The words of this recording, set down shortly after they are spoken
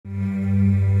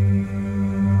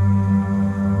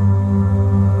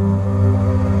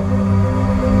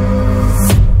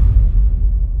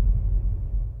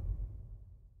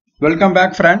Welcome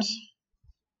back, friends.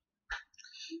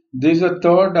 This is the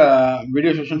third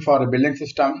video session for the building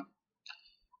system.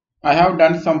 I have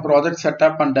done some project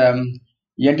setup and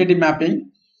entity mapping,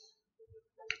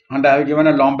 and I have given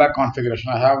a Lombok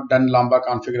configuration. I have done Lombok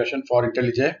configuration for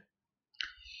IntelliJ.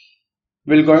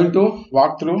 We're going to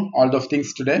walk through all those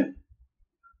things today.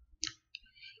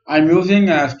 I'm using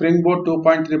Springboard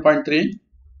 2.3.3.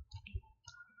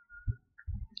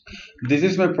 This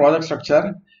is my project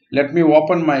structure. Let me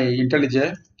open my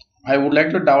IntelliJ. I would like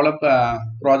to develop a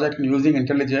project using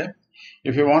IntelliJ.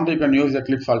 If you want, you can use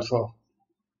Eclipse also.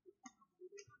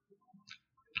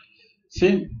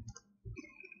 See,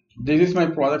 this is my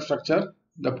project structure.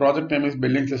 The project name is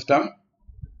building system.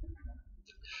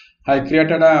 I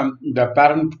created the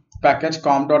parent package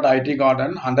com.it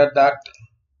garden. Under that,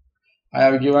 I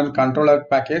have given controller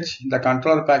package. The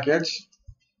controller package,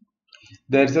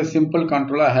 there is a simple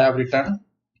controller I have written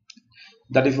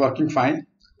that is working fine.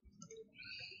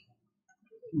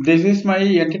 This is my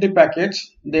entity package.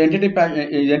 The entity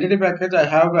package I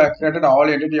have created all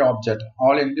entity object.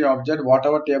 All entity object,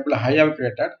 whatever table I have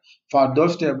created, for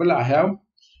those table I have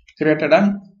created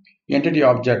an entity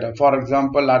object. For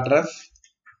example, address.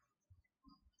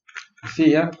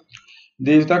 See here,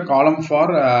 this is the column for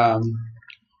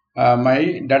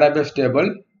my database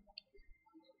table.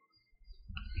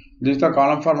 This is the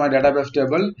column for my database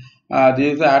table.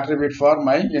 This is the attribute for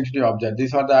my entity object.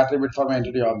 These are the attribute for my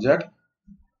entity object.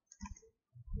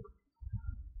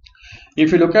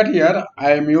 If you look at here,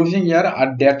 I am using here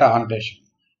add data annotation.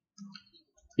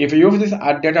 If you use this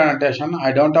add data annotation,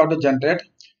 I don't have to generate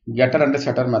getter and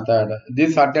setter method.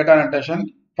 This add data annotation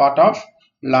part of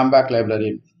Lombok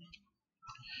library.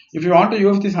 If you want to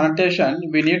use this annotation,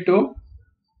 we need to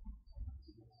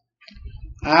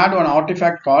add one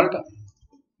artifact called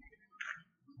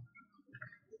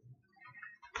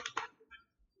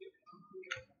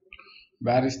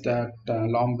where is that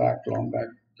Lombok.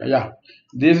 Yeah,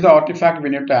 this is the artifact we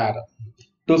need to add.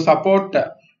 To support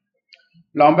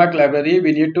Lombok library,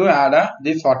 we need to add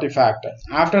this artifact.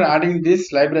 After adding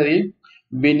this library,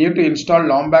 we need to install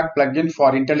Lombok plugin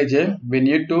for IntelliJ. We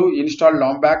need to install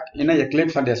Lombok in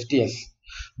Eclipse and STS.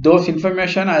 Those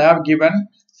information I have given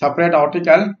separate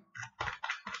article.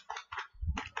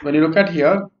 When you look at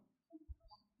here,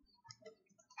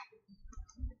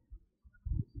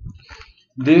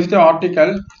 this is the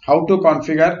article how to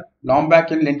configure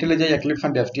Lombok in IntelliJ, Eclipse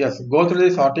and STS. Go through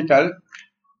this article,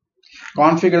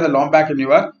 configure the Lombok in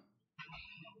your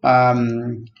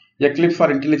Eclipse for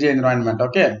IntelliJ environment.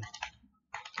 Okay.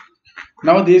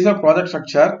 Now this is a project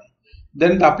structure.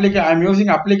 Then the I am using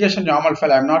application YAML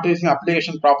file. I am not using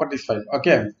application properties file.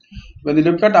 Okay. When you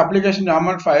look at application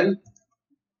YAML file,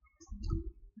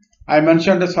 I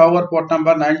mentioned the server port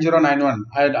number 9091.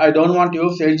 I don't want to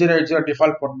use 8080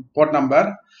 default port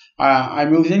number.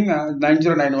 I'm using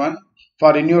 9091.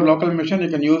 For in your local machine, you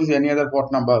can use any other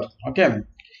port number. Okay.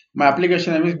 My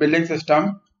application name is building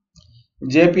system.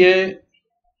 JPA,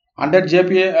 under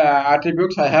JPA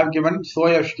attributes, I have given show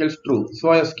SQL true. Show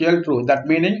SQL true. That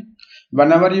meaning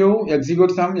whenever you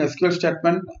execute some SQL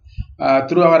statement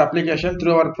through our application,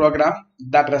 through our program,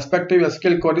 that respective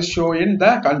SQL code is shown in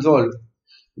the console.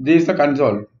 This is the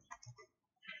console.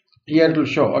 Here it will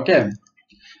show. Okay.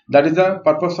 That is the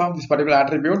purpose of this particular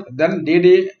attribute. Then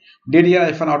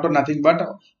DDL-auto nothing but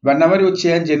whenever you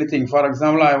change anything. For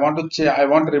example, I want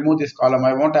to remove this column.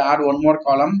 I want to add one more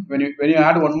column. When you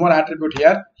add one more attribute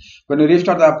here, when you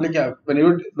restart the application, when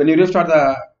you restart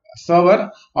the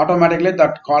server, automatically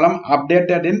that column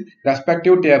updated in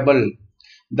respective table.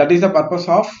 That is the purpose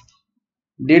of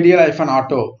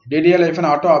DDL-auto.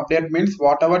 DDL-auto update means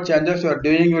whatever changes you are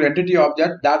doing your entity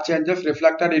object, that changes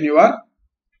reflected in your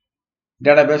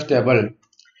database table.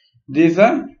 This is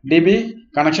a DB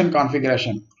connection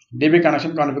configuration. DB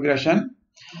connection configuration.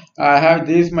 I have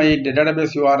this my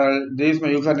database URL. This is my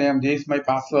username. This is my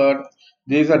password.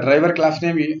 This is a driver class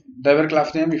name.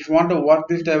 If you want to work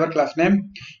this driver class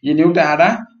name, you need to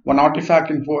add one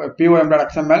artifact in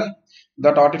pom.xml.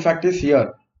 That artifact is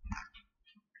here.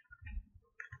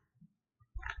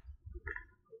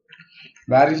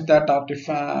 Where is that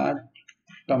artifact?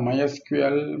 The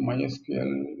MySQL.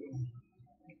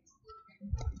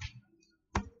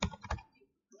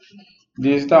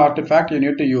 This is the artifact you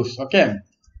need to use. Okay.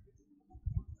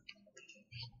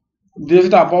 This is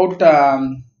about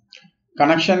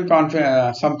connection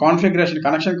configuration, some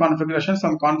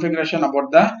configuration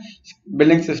about the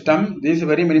building system. This is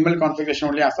very minimal configuration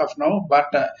only as of now.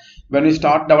 But when we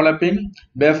start developing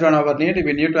based on our need,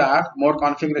 we need to add more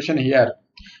configuration here.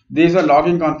 This is a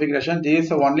logging configuration. This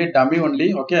is only dummy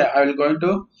only. Okay, I will going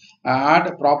to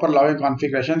add proper logging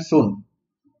configuration soon.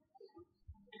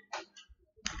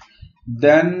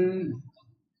 Then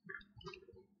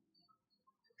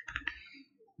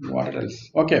what else?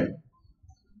 Okay,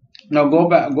 now go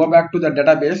back to the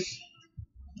database.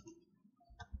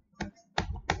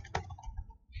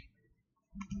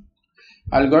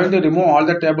 I'll going to remove all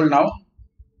the table now.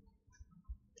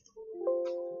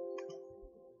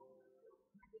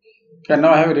 Okay,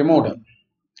 now I have removed.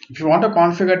 If you want to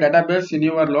configure database in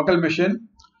your local machine,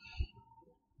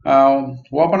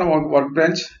 open a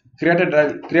workbench, create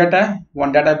a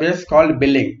one database called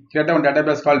billing.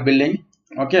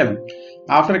 Okay.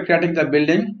 After creating the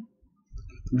billing,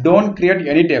 don't create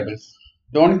any tables.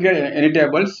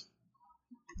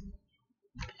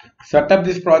 Set up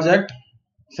this project.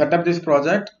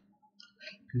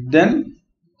 Then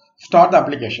start the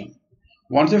application.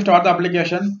 Once you start the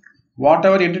application,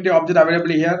 whatever entity object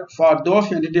available here, for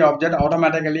those entity object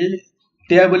automatically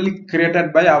table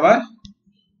created by our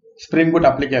Spring Boot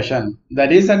application. The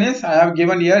reason is I have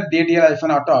given here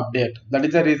DDL-auto update. That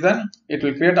is the reason it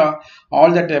will create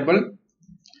all the table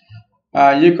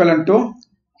equivalent to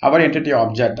our entity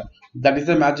object. That is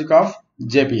the magic of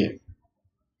JPA.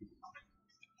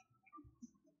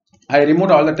 I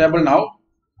removed all the table now.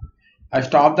 I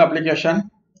stop the application.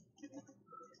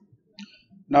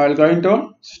 Now I am going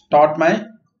to start my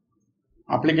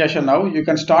application now. You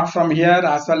can start from here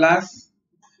as well as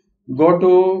go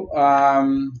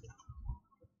to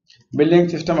building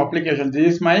system application.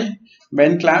 This is my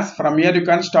main class. From here you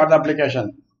can start the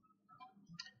application.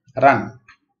 Run.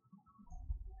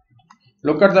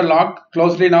 Look at the log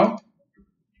closely now.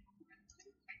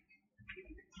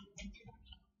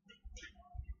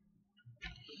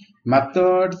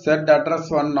 Method set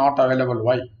address 1 not available.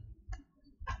 Why?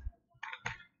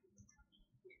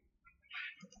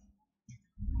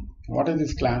 What is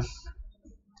this class?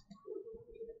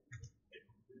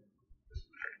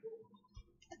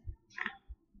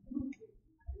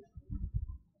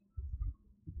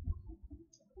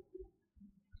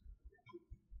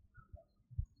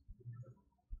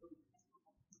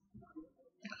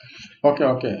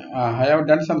 Okay. I have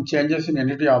done some changes in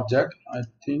entity object. I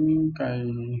think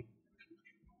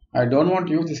I don't want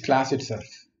to use this class itself.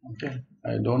 Okay,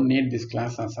 I don't need this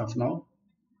class as of now.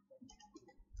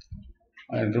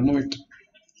 I'll remove it.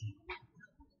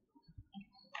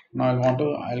 Now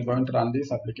I'll going to run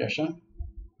this application.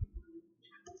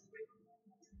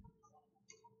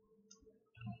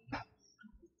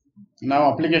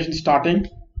 Now application starting.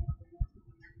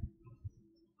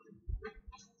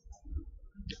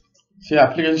 See,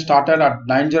 application started at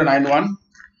 9091.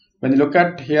 When you look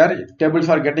at here, tables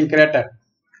are getting created.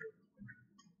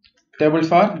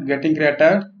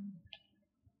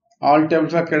 All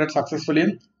tables are created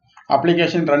successfully.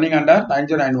 Application running under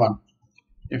 9091.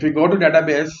 If you go to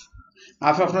database,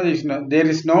 as of now there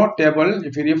is no table.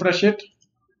 If you refresh it,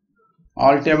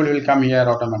 all table will come here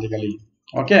automatically.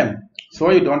 Okay,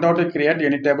 so you don't have to create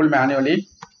any table manually.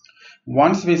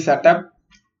 Once we set up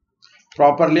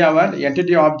properly our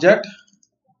entity object,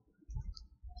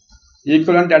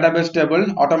 equivalent database table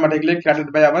automatically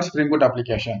created by our Spring Boot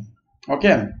application.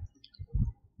 Okay.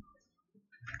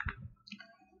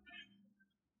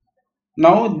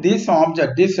 Now this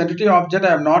entity object,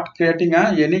 I am not creating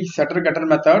any setter getter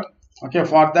method. Okay,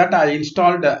 for that I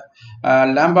installed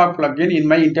Lombok plugin in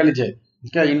my IntelliJ.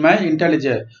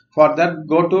 Okay, for that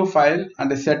go to file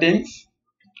and settings.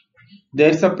 There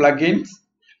is a plugins.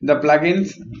 The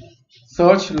plugins,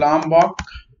 search Lombok.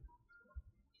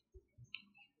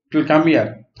 It will come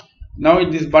here. Now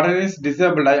this button is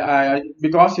disabled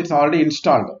because it's already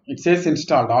installed. It says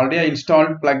installed. Already I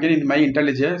installed plugin in my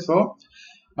IntelliJ, so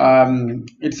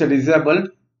it's disabled.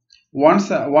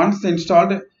 Once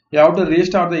installed, you have to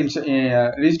restart the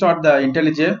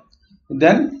IntelliJ.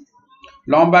 Then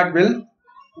Lombok will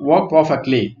work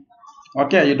perfectly.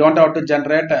 Okay, you don't have to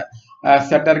generate a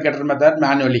setter getter method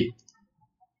manually.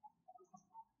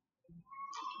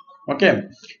 Okay,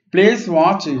 please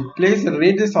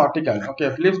read this article.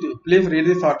 Okay, please read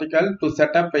this article to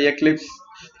set up Eclipse.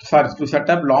 To set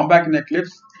up Lombok in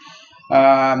Eclipse.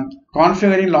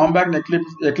 Configuring Lombok in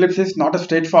Eclipse is not as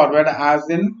straightforward as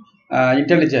in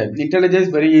IntelliJ. IntelliJ is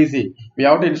very easy. We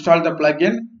have to install the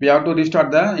plugin, we have to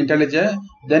restart the IntelliJ,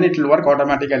 then it will work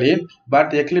automatically.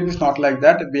 But Eclipse is not like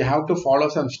that. We have to follow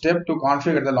some steps to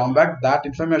configure the Lombok. That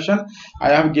information I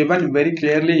have given very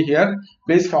clearly here.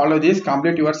 Please follow this.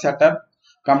 Complete your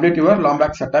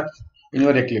Lombok setup in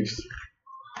your Eclipse.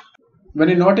 When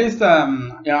you notice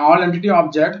the all entity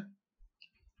object,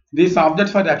 these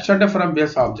objects are extracted from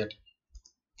base object.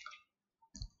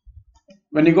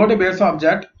 When you go to base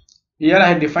object, here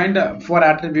I defined 4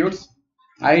 attributes: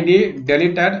 ID,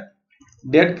 deleted,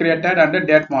 date created, and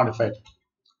date modified.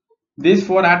 These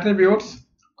 4 attributes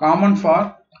common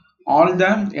for all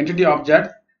the entity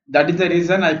object. That is the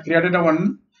reason I created a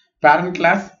one parent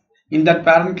class. In that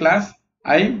parent class,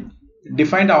 I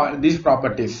defined all these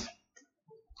properties.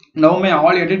 Now my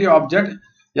all entity object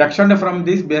extend from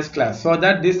this base class, so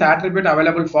that this attribute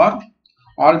available for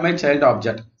all my child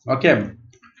object. Okay.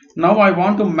 Now I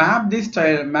want to map this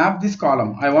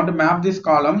column. I want to map this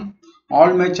column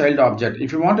all my child object.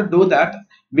 If you want to do that,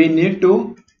 we need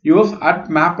to use at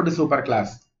mapped superclass.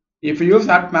 If you use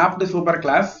at mapped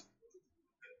superclass,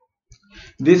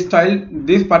 this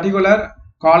particular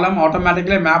column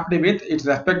automatically mapped with its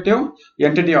respective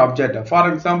entity object.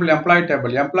 For example, employee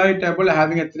table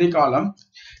having a 3 column.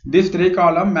 This 3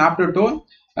 column mapped to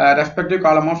respective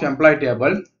column of employee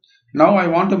table. Now I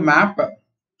want to map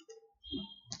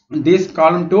this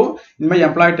column to in my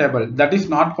employee table. That is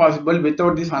not possible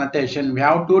without this annotation. We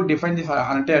have to define this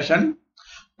annotation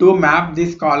to map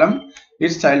this column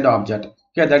its child object.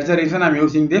 Okay, that's the reason I'm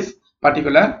using this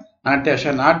particular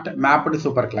annotation at mapped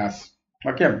superclass.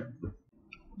 Okay.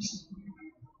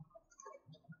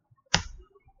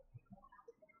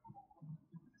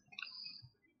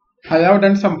 I have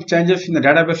done some changes in the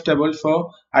database table,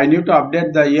 so I need to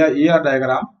update the ER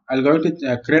diagram. I'll go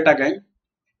to create again.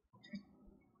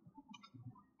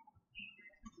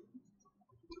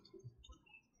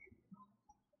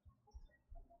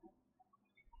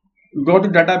 Go to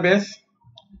database,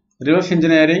 reverse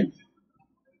engineering.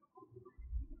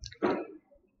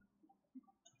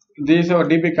 These are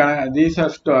DB, these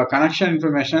are connection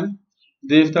information.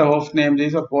 This is the host name, this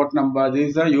is a port number, this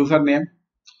is the username.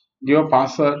 Give a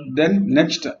password. Then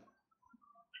next,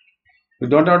 you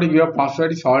don't have to give a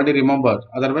password, it's already remembered.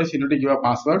 Otherwise, you need to give a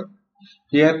password.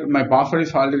 Here, my password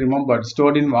is already remembered,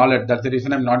 stored in wallet. That's the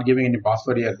reason I'm not giving any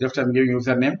password here. Just I'm giving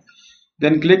username.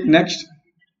 Then click next.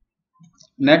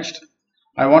 Next,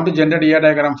 I want to generate ER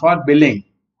diagram for billing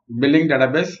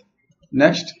database.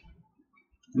 Next,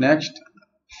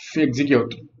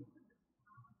 execute.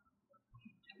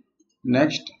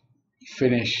 Next,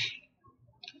 finish.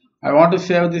 I want to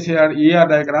save this here ER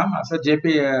diagram as a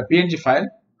PNG file.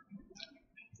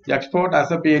 Export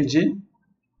as a PNG.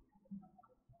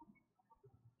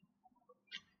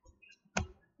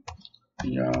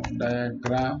 ER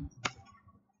diagram.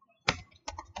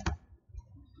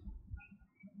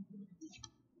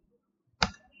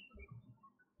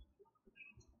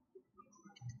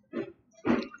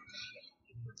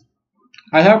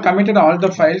 I have committed all the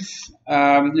files.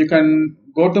 You can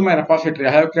go to my repository.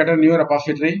 I have created a new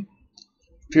repository.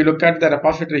 If you look at the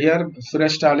repository here,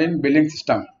 Suresh Stalin billing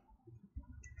system.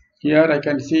 Here I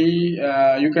can see,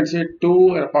 you can see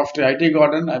 2 repository, IT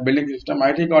Garden, billing system.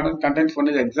 IT Garden contains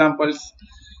only the examples.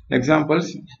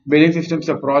 Billing system is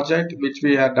a project which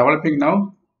we are developing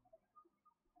now.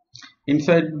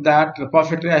 Inside that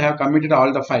repository, I have committed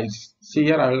all the files. See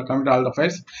here, I will commit all the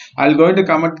files. I will going to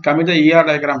commit the ER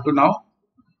diagram to now.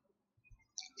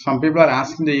 Some people are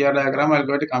asking the ER diagram. I will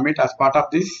going to commit as part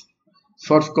of this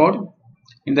source code.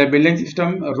 In the billing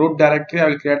system root directory, I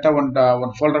will create a one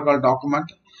folder called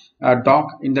document doc.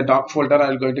 In the doc folder, I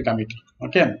will going to commit.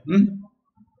 Okay.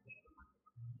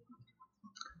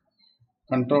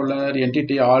 Controller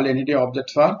entity, all entity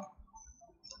objects are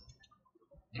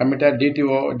committed.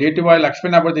 DTO I will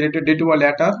explain about the DTO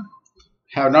later.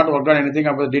 Have not worked on anything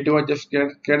about the DTO, just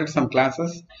created some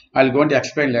classes. I will go and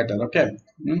explain later. Okay.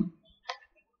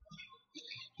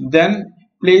 Then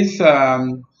please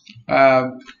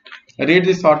read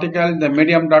this article in the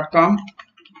medium.com.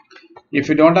 If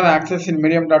you don't have access in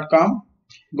medium.com,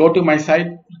 go to my site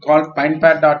called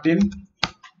pinepad.in.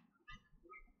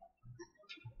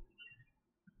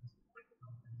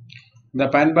 The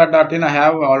pinepad.in, I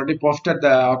have already posted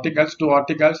the articles, 2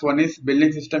 articles. One is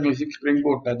billing system using Spring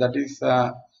Boot. That is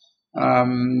how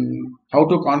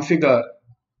to configure.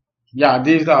 Yeah,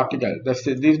 this is the article.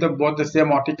 These are both the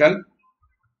same article.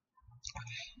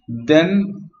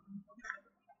 Then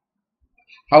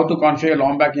how to configure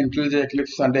Lombok, IntelliJ,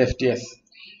 Eclipse and STS.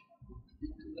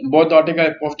 Both articles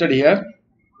are posted here.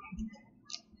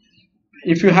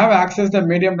 If you have access to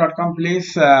medium.com,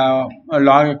 please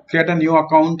create a new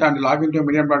account and log into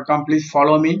medium.com. Please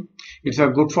follow me. It's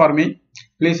good for me.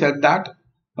 Please help that.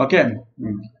 Okay.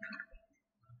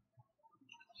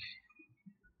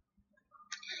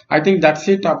 I think that's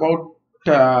it about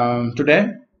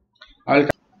today.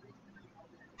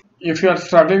 If you are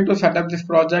struggling to set up this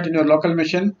project in your local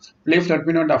machine, please let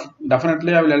me know.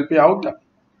 Definitely, I will help you out.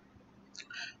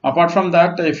 Apart from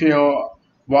that, if you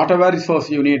whatever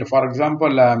resource you need, for example,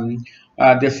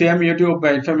 the same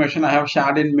YouTube information I have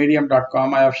shared in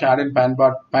medium.com, I have shared in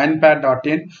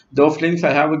pinepad.in. Those links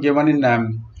I have given in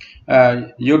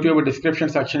YouTube description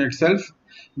section itself.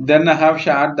 Then I have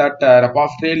shared that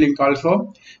repository link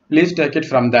also. Please take it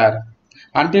from there.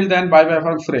 Until then, bye bye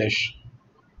from Suresh.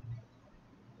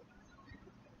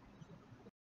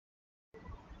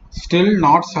 Still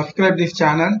not subscribe this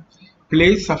channel?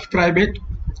 Please subscribe it.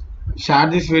 Share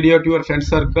this video to your friend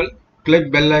circle.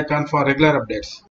 Click bell icon for regular updates.